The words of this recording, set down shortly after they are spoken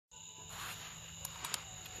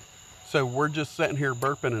So we're just sitting here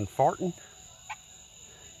burping and farting?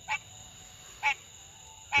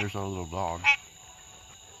 There's our little dog.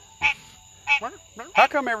 How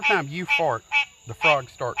come every time you fart, the frog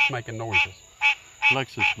starts making noises? He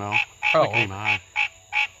likes the smell. Oh. Look at him high.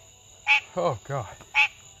 Oh, God.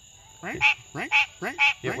 Right.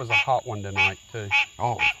 It was a hot one tonight, too.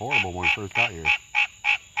 Oh, it was horrible when we first got here.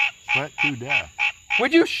 Sweat to death.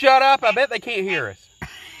 Would you shut up? I bet they can't hear us.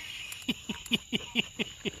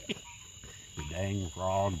 You dang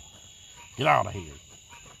frog. Get out of here. You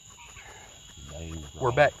dang frog.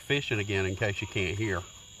 We're back fishing again in case you can't hear.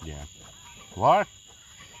 Yeah. What?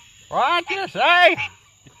 What'd you say?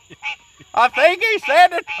 I think he said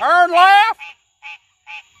to turn left.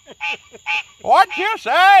 What'd you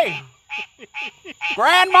say?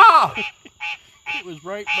 Grandma! It was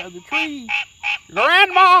right by the tree.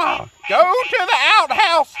 Grandma! Go to the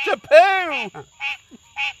outhouse to poo!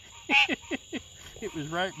 It was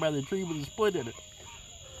right by the tree with a split in it.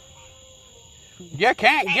 You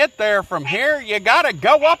can't get there from here. You gotta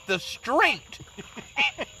go up the street.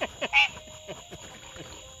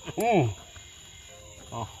 Oh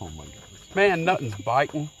my goodness. Man, nothing's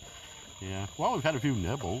biting. Yeah. Well, we've had a few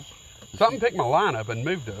nibbles. Something picked my line up and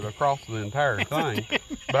moved it across the entire thing,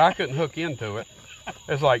 but I couldn't hook into it.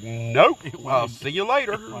 It's like, nope, I'll see you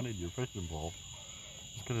later. It wanted your fishing pole.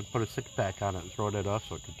 Just gonna put a 6-pack on it and throw it at us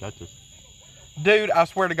so it could catch us. Dude, I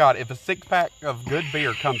swear to God, if a 6-pack of good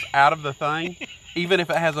beer comes out of the thing, even if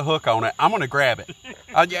it has a hook on it, I'm gonna grab it.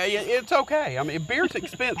 Yeah, it's okay. I mean, beer's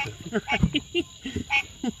expensive.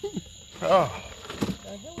 Oh.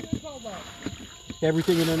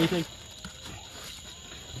 Everything and anything.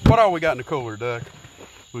 What all we got in the cooler, Doug?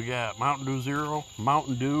 We got Mountain Dew Zero,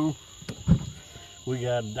 Mountain Dew. We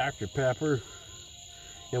got Dr. Pepper.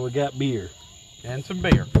 And we got beer. And some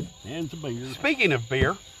beer. And some beer. Speaking of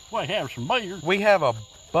beer, Well, I have some beer. we have a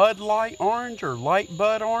Bud Light Orange or Light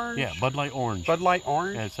Bud Orange? Yeah, Bud Light Orange. Bud Light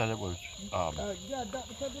Orange? Yeah, it said it was. You got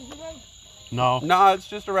Dr. Pepper in your way? No, No, it's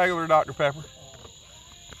just a regular Dr. Pepper.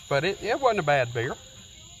 But it wasn't a bad beer.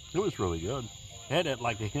 it was really good. It had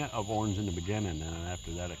like a hint of orange in the beginning, and then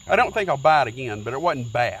after that, it I don't think I'll buy it again, but it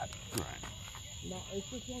wasn't bad. Right. No, it's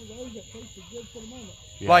just one of those that tasted good for the moment.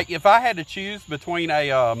 Yeah. Like, if I had to choose between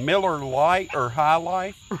a Miller Lite or High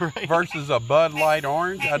Life Right. versus a Bud Light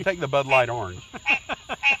Orange, I'd take the Bud Light Orange.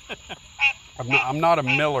 I'm not a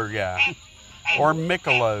Miller guy. Or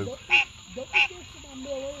Michelob. Don't be dissing my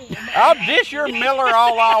Miller. I'll dish your Miller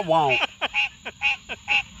all I want.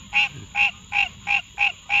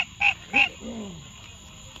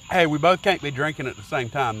 Hey, we both can't be drinking at the same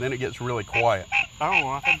time. Then it gets really quiet. I don't know.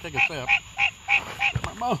 I have to take a sip.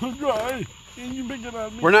 My mouth is dry. And you picking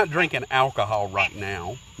on me. We're not drinking alcohol right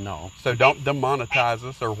now. No. So don't demonetize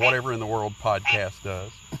us or whatever in the world podcast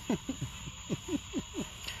does.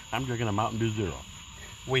 I'm drinking a Mountain Dew Zero.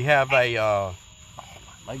 We have a, My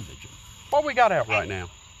legs itching. what we got out right now?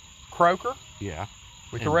 Croaker. Yeah.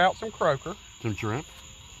 We And- threw out some croaker, Some shrimp.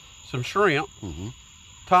 some shrimp. Mm-hmm.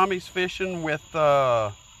 Tommy's fishing with,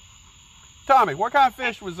 Tommy, what kind of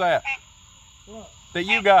fish was that What? that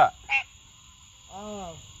you got?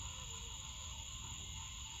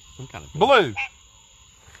 Some kind of fish. Blue.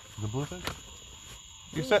 The bluefish?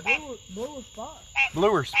 You said Blue spot. blue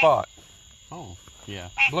or spot? Oh, yeah.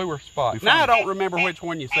 Blue or spot? We Now I found- don't remember which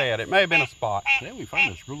one you said. It may have been a spot. Yeah, we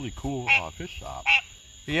found this really cool fish shop.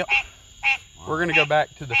 Yep. Wow. We're gonna go back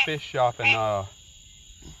to the fish shop and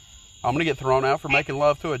I'm gonna get thrown out for making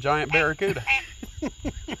love to a giant barracuda.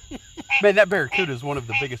 Man, that barracuda is one of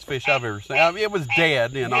the biggest fish I've ever seen. I mean, it was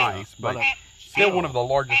dead in ice, but still one of the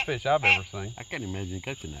largest fish I've ever seen. I can't imagine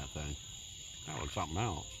catching that thing. That was something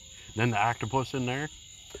else. Then the octopus in there.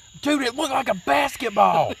 Dude, it looked like a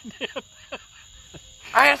basketball.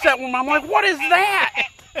 I asked that one, I'm like, what is that?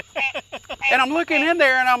 And I'm looking in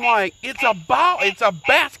there and I'm like, it's a ball, it's a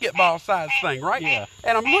basketball size thing, right? Yeah.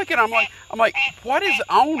 And I'm looking, I'm like, what is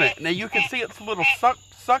on it? Now you can see its little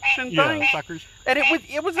suction thing. Yeah, suckers. And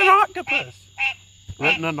it was an octopus.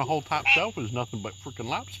 And then the whole top shelf was nothing but freaking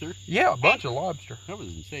lobster. Yeah, a bunch of lobster. That was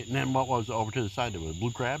insane. And then what was over to the side? There was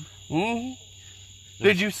blue crab. Mm-hmm.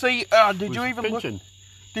 Did you see, did you even look?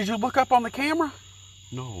 Did you look up on the camera?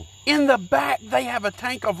 No. In the back, they have a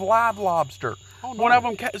tank of live lobster. Oh, no. One of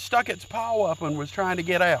them stuck its paw up and was trying to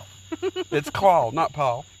get out. It's claw, not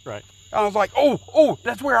paw. Right. I was like, oh,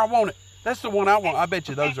 that's where I want it. That's the one I want. I bet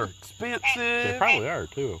you those are expensive. They probably are,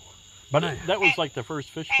 too. But that was like the first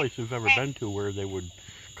fish place we've ever been to where they would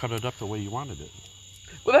cut it up the way you wanted it.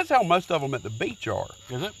 Well, that's how most of them at the beach are.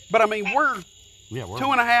 Is it? But, I mean, we're Yeah, we're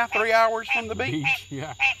 2.5, 3 hours from the beach.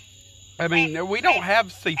 Yeah. I mean, we don't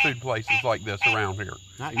have seafood places like this around here.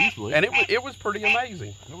 Not usually. And it was pretty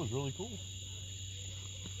amazing. That was really cool.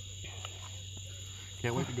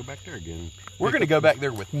 Can't wait to go back there again. We're going to go back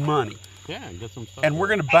there with money. Yeah, and get some stuff. And we're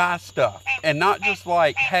going to buy stuff. And not just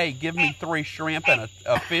like, hey, give me 3 shrimp and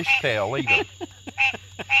a fish tail either.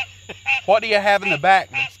 What do you have in the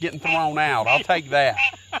back that's getting thrown out? I'll take that.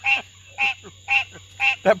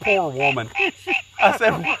 That poor woman.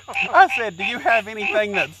 I said, do you have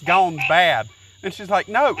anything that's gone bad? And she's like,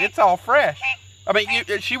 no, it's all fresh. I mean,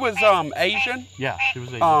 she was Asian. Yeah, she was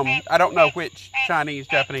Asian. I don't know which, Chinese,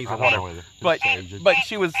 Japanese, or whatever. But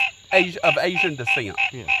she was of Asian descent.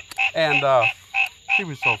 Yeah. And she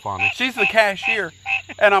was so funny. She's the cashier.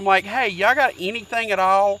 And I'm like, hey, y'all got anything at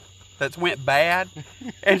all that's went bad?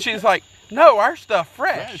 And she's like, no, our stuff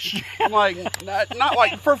fresh. I'm like, not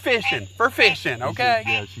like for fishing, okay?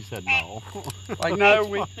 Yeah, she said no. Like,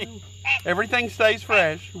 no, everything stays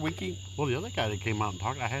fresh. We keep. Well, the other guy that came out and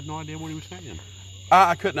talked, I had no idea what he was saying.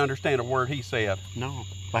 I couldn't understand a word he said. No.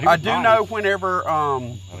 I do know whenever,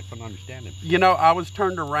 I couldn't understand him. You know, I was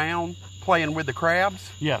turned around playing with the crabs.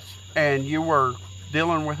 Yes. And you were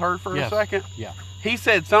dealing with her for a second. Yeah. He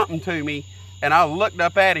said something to me, and I looked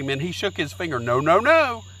up at him, and he shook his finger, no, no,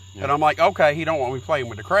 no. Yeah. And I'm like, okay, he don't want me playing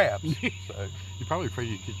with the crabs. So. You're probably afraid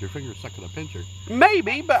you'd get your finger stuck in a pincher.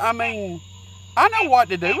 Maybe, but I mean, I know what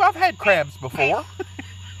to do. I've had crabs before.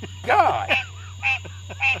 God.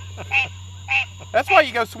 That's why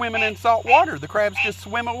you go swimming in salt water. The crabs just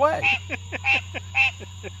swim away.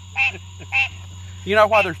 You know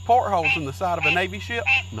why there's portholes in the side of a Navy ship?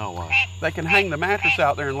 No, why? They can hang the mattress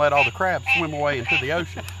out there and let all the crabs swim away into the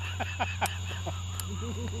ocean.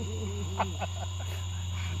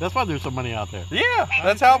 That's why there's so many out there. Yeah,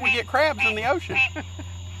 that's how we get crabs in the ocean.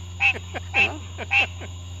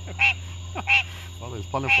 Well, there's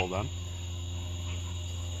plentiful then.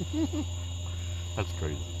 That's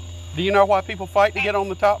crazy. Do you know why people fight to get on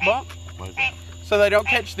the top bunk? Why is that? So they don't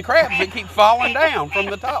catch the crabs that keep falling down from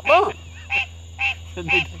the top bunk. Then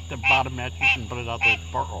they take the bottom mattress and put it out the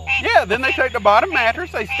porthole. Yeah, then they take the bottom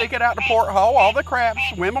mattress, they stick it out the porthole, all the crabs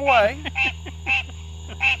swim away.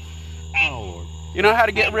 Oh, Lord. You know how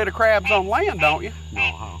to get rid of crabs on land, don't you? No,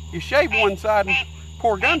 how? You shave one side and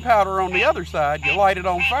pour gunpowder on the other side. You light it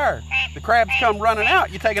on fire. The crabs come running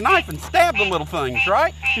out. You take a knife and stab the little things,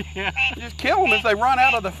 right? Yeah. You just kill them as they run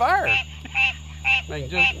out of the fire. I mean,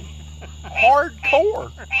 just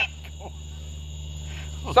hardcore.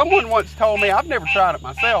 Someone once told me, I've never tried it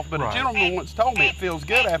myself, but a gentleman once told me it feels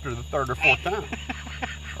good after the 3rd or 4th time.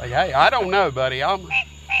 Like, hey, I don't know, buddy.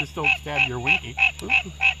 Just don't stab your winky.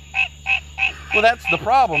 Well, that's the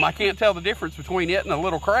problem. I can't tell the difference between it and a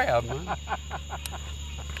little crab.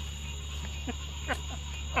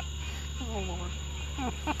 Oh, Lord.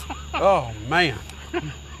 Oh, man.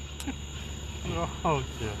 Oh,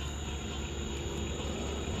 shit.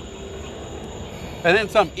 And then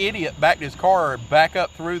some idiot backed his car back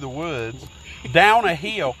up through the woods, down a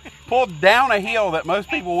hill, pulled down a hill that most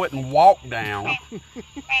people wouldn't walk down.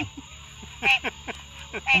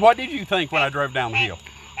 What did you think when I drove down the hill?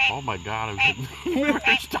 Oh my God, I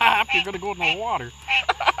was stop, you're going to go in the water.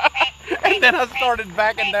 And then I started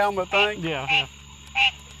backing down the thing. Yeah.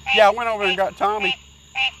 Yeah, I went over and got Tommy,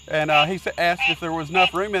 and he asked if there was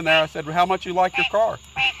enough room in there. I said, well, how much you like your car?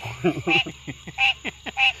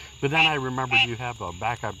 But then I remembered you have a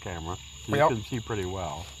backup camera, so you can see pretty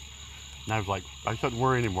well. And I was like, I shouldn't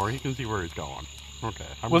worry anymore. He can see where he's going. Okay.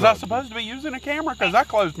 Was I supposed to be using a camera? Because I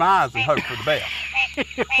closed my eyes and hoped for the best.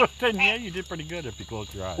 Well, then, yeah, you did pretty good if you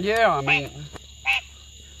closed your eyes. Yeah, I mean,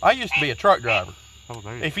 I used to be a truck driver. Oh,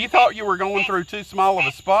 there you If you thought you were going through too small of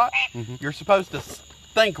a spot, you're supposed to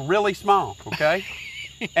think really small, okay?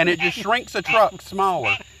 And it just shrinks a truck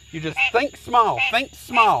smaller. You just think small,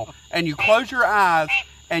 and you close your eyes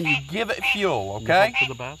and you give it fuel, okay? For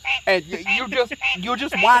the best? And you'll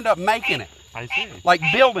just wind up making it. I see. Like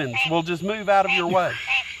buildings will just move out of your way.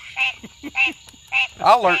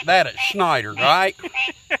 I learned that at Schneider, right?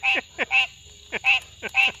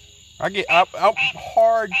 I'm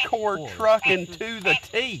hardcore trucking to the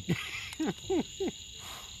T.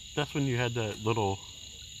 That's when you had the little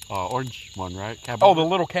orange one, right? Cab over? The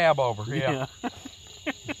little cab over, yeah.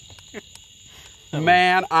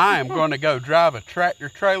 Man, I am going to go drive a tractor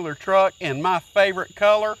trailer truck in my favorite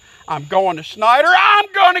color. I'm going to Schneider.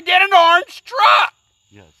 I'm going to get an orange truck.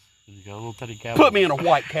 Yes. You got a little teddy cab. Put me in a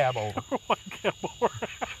white cab over. White cab over.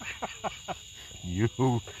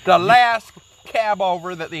 The last cab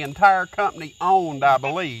over that the entire company owned, I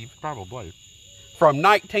believe. Probably. From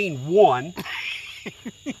 1901.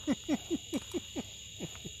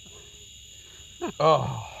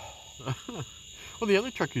 Oh. Well, the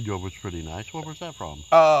other truck you drove was pretty nice. What was that from?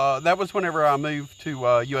 That was whenever I moved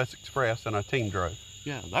to U.S. Express and a team drove.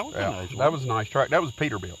 Yeah, that was a nice one. That was a nice truck. That was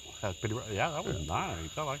Peterbilt. Yeah, that was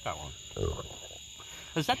nice. I like that one.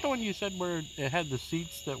 Is that the one you said where it had the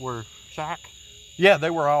seats that were shock? Yeah,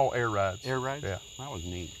 they were all air rides. Air rides? Yeah. That was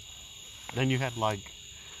neat. Then you had like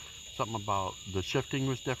something about the shifting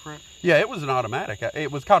was different? Yeah, it was an automatic.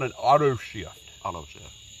 It was called an auto shift. Auto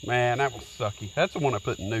shift. Man, that was sucky. That's the one I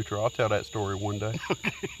put in neutral. I'll tell that story one day.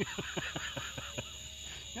 Okay.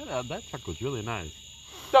 Yeah, that truck was really nice.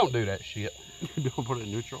 Don't do that shit. Don't put it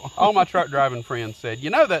in neutral. All my truck driving friends said, you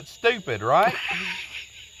know that's stupid, right?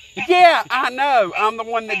 Yeah, I know. I'm the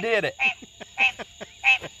one that did it.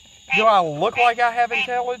 Do I look like I have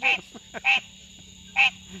intelligence?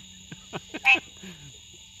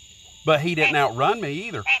 But he didn't outrun me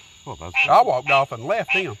either. Well, that's cool. I walked off and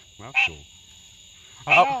left him. That's cool.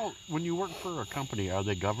 Now, when you work for a company, are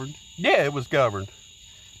they governed? Yeah, it was governed.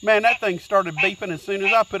 Man, that thing started beeping as soon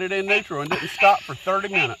as I put it in neutral and didn't stop for 30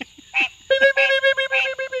 minutes. Beep, beep, beep, beep, beep,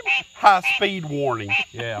 beep, beep, beep, beep. High speed warning.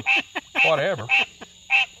 Yeah, whatever.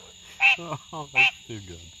 Oh, that's too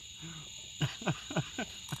good.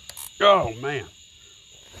 Oh, man.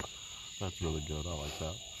 That's really good. I like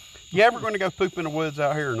that. You ever going to go poop in the woods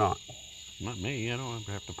out here or not? Not me. I don't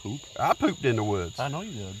ever have to poop. I pooped in the woods. I know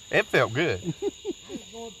you did. It felt good.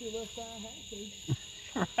 Going through left side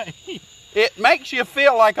house. Right. It makes you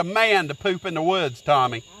feel like a man to poop in the woods,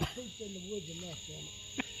 Tommy. I pooped in the woods enough,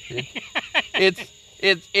 damn it.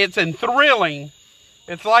 It's thrilling.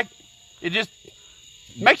 It's like it just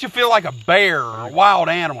makes you feel like a bear or a wild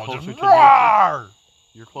animal. Closer Just to roar.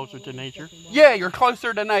 You're closer to nature? Yeah, you're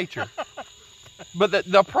closer to nature. But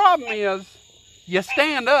the problem is you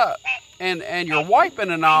stand up and you're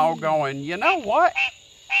wiping and all going, you know what?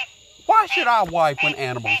 Why should I wipe when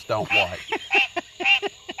animals don't wipe?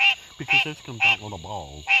 Because this comes out little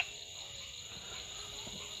balls.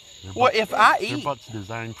 Well, if I Their eat, butt's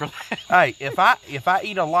designed for that. hey, if I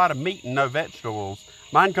eat a lot of meat and no vegetables,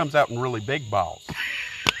 mine comes out in really big balls.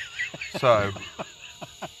 So,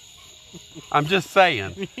 I'm just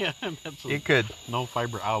saying, Yeah, that's it could, no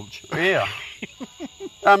fiber. Ouch. yeah.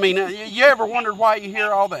 I mean, you ever wondered why you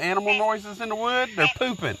hear all the animal noises in the wood? They're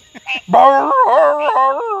pooping.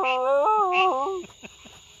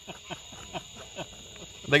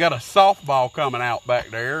 They got a softball coming out back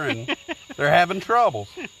there, and they're having troubles.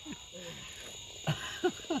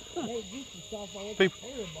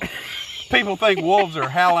 People think wolves are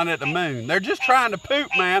howling at the moon. They're just trying to poop,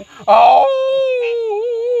 man. Oh!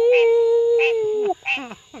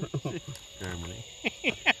 Germany.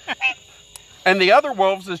 And the other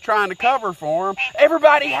wolves is trying to cover for them.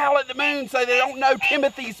 Everybody howl at the moon so they don't know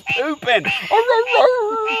Timothy's pooping.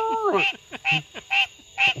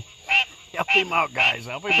 Help him out, guys.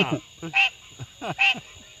 Help him out.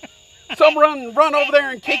 Some run over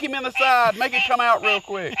there and kick him in the side. Make it come out real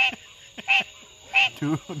quick.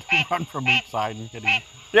 to run from each side and hit him.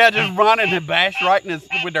 Yeah, just run and bash right in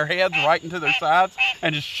with their heads right into their sides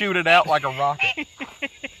and just shoot it out like a rocket.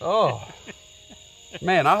 Oh.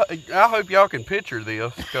 Man, I hope y'all can picture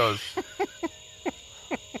this, because...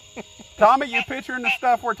 Tommy, you picturing the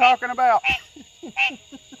stuff we're talking about?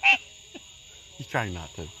 He's trying not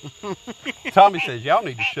to. Tommy says, y'all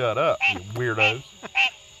need to shut up, you weirdos.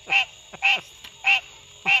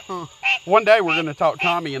 One day we're going to talk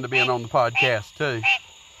Tommy into being on the podcast, too.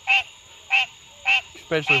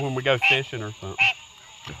 Especially when we go fishing or something.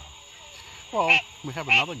 Well, we have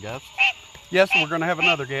another guest. Yes, we're going to have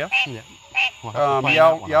another guest. Yeah. We'll have to plan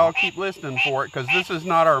that one Y'all out. keep listening for it, because this is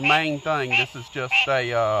not our main thing. This is just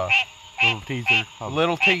a Little teaser.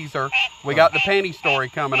 little teaser. We got the panty story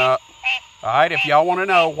coming up. All right, if y'all want to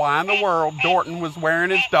know why in the world Dorton was wearing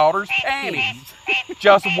his daughter's panties,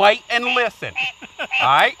 just wait and listen. All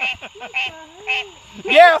right?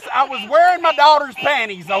 Yes, I was wearing my daughter's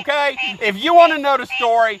panties, okay? If you want to know the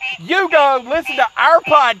story, you go listen to our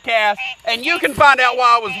podcast, and you can find out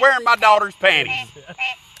why I was wearing my daughter's panties.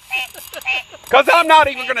 Because I'm not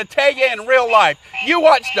even going to tell you in real life. You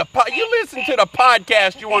listen to the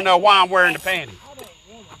podcast, you want to know why I'm wearing the panties.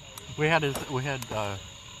 We had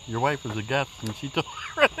your wife was a guest, and she told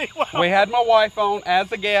really well. We had my wife on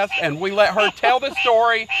as a guest, and we let her tell the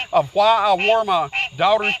story of why I wore my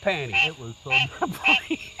daughter's panties. It was so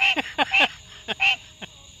funny.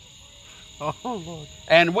 Oh, Lord.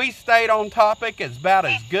 And we stayed on topic about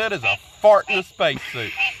as good as a fart in a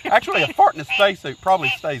spacesuit. Actually, a fart in a spacesuit probably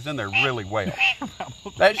stays in there really well.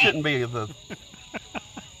 That shouldn't be the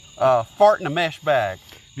fart in a mesh bag.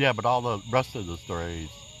 Yeah, but all the rest of the stories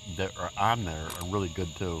that are on there are really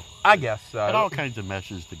good, too. I guess so. It all kinds of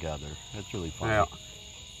meshes together. It's really fun. Yeah.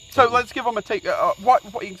 So let's give them a take.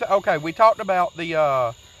 Okay, we talked about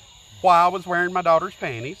the why I was wearing my daughter's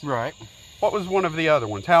panties. Right. What was one of the other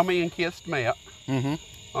ones? How me and Kissed met.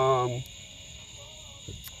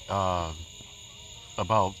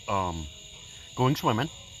 About going swimming.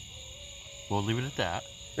 We'll leave it at that.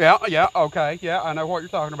 Yeah, okay. Yeah, I know what you're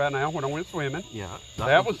talking about now when I went swimming. Yeah.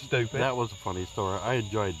 That was stupid. That was a funny story. I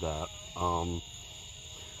enjoyed that.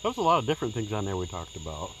 There was a lot of different things on there we talked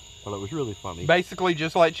about, but it was really funny. Basically,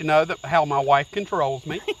 just let you know that how my wife controls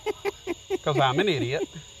me, because I'm an idiot.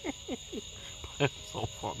 It's so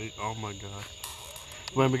funny. Oh, my gosh.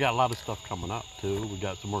 Well, we got a lot of stuff coming up, too. We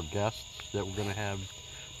got some more guests that we're going to have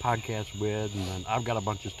podcasts with, and then I've got a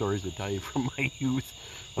bunch of stories to tell you from my youth.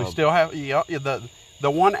 We still have, the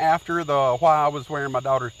one after the why I was wearing my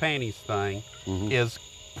daughter's panties thing is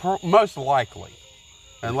most likely,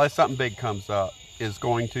 unless something big comes up, is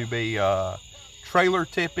going to be trailer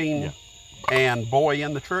tipping and boy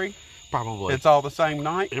in the tree. Probably. It's all the same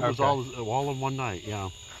night? It was all in one night, yeah.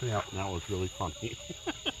 Yeah. That was really funny.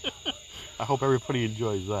 I hope everybody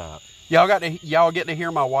enjoys that. Y'all get to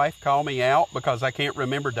hear my wife call me out because I can't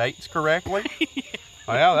remember dates correctly.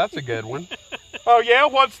 Oh, yeah, that's a good one. Oh yeah,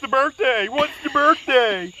 what's the birthday? What's the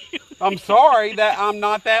birthday? I'm sorry that I'm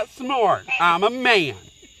not that smart. I'm a man.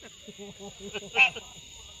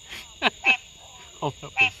 Oh,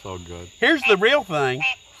 that was so good. Here's the real thing.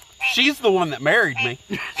 She's the one that married me.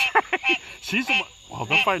 She's the one. Well,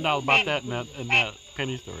 they'll find out about that in that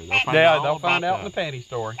penny story. They'll find out in the penny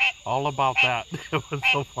story. All about that. It was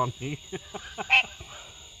so funny.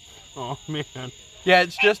 Oh man. Yeah,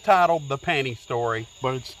 it's just titled The Panty Story.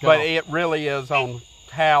 But it really is on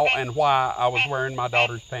how and why I was wearing my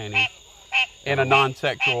daughter's panties in a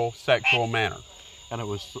non-sexual, sexual manner. And it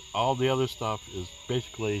was all the other stuff is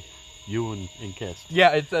basically you and Kissed.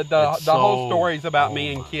 Yeah, it's the whole story's about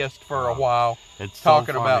me and Kissed for a while. It's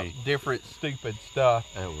talking so about different stupid stuff.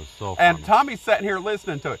 It was so funny. And Tommy's sitting here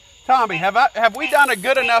listening to it. Tommy, have we done a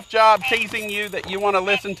good enough job teasing you that you want to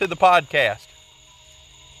listen to the podcast?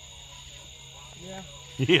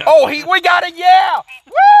 Yeah. Oh, we got a yeah!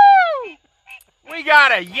 Woo! We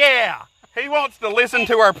got a yeah! He wants to listen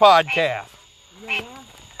to our podcast. You know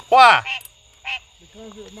why? Why?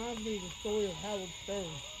 Because it reminds me of the story of Howard Stern.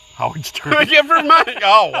 Howard Stern.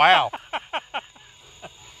 Oh, wow.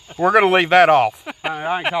 We're going to leave that off.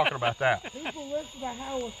 I ain't talking about that. People listen to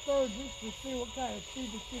Howard Stern just to see what kind of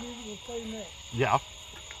stupid shit he will say next. Yeah.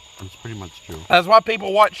 That's pretty much true. That's why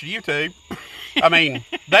people watch YouTube. I mean,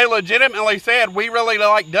 they legitimately said, we really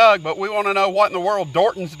like Doug, but we want to know what in the world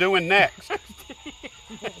Dorton's doing next.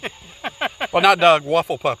 Well, not Doug,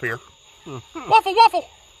 Waffle Pup here. Waffle, waffle.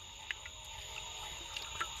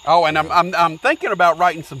 Oh, and I'm thinking about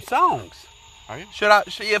writing some songs. Are you?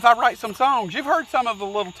 If I write some songs, you've heard some of the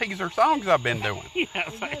little teaser songs I've been doing. His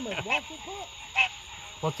name is Waffle Pup?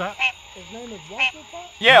 What's that? His name is Waffle Pup?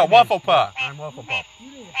 Yeah, Waffle Pup. I'm Waffle Pup.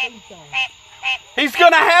 You need a theme song. He's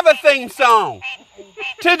going to have a theme song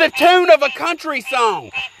to the tune of a country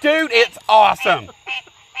song. Dude, it's awesome.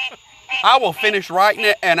 I will finish writing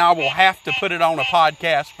it, and I will have to put it on a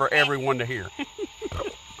podcast for everyone to hear.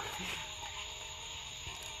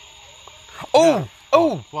 Oh,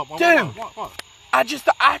 dude. What?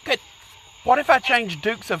 I could, what if I changed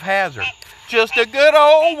Dukes of Hazzard? Just a good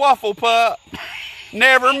old Waffle Pup,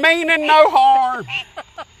 never meaning no harm.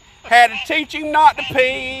 Had to teach him not to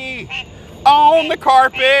pee on the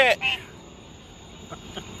carpet.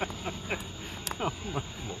 Oh, my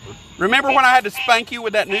Lord. Remember when I had to spank you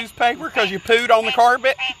with that newspaper because you pooed on the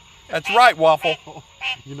carpet? That's right, Waffle.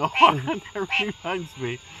 You know what? That reminds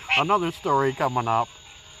me. Another story coming up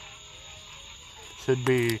should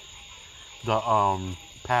be the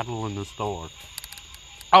paddle in the store.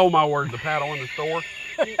 Oh, my word, the paddle in the store.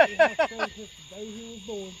 He has told since the day he was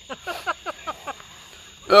born.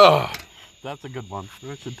 Ugh. That's a good one.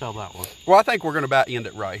 We should tell that one. Well, I think we're going to about end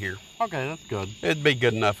it right here. Okay, that's good. It'd be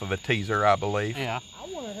good enough of a teaser, I believe. Yeah.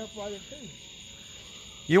 I want to help write it too.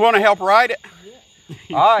 You want to help write it?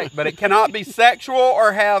 Yeah. All right, but it cannot be sexual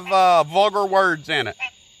or have vulgar words in it.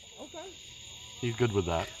 Okay. He's good with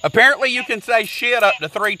that. Apparently, you can say shit up to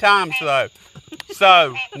 3 times, though.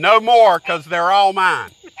 So, no more, because they're all mine.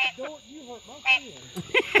 Don't you hurt my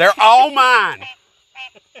feelings. They're all mine.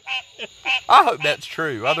 I hope that's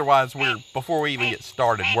true. Otherwise, before we even get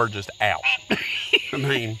started, we're just out. I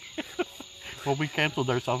mean... Well, we canceled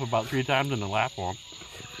ourselves about 3 times in the last one.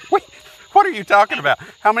 What are you talking about?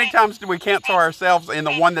 How many times did we cancel ourselves in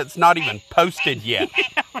the one that's not even posted yet?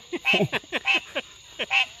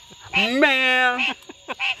 Man.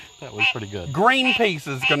 That was pretty good. Greenpeace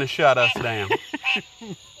is going to shut us down.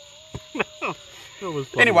 It was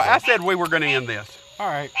funny, Anyway, though. I said we were going to end this. All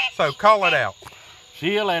right. So call it out.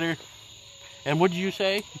 See you later. And what did you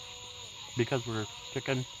say? Because we're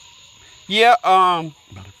picking Yeah,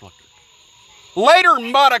 motherfucker. later,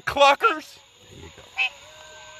 mudda cluckers.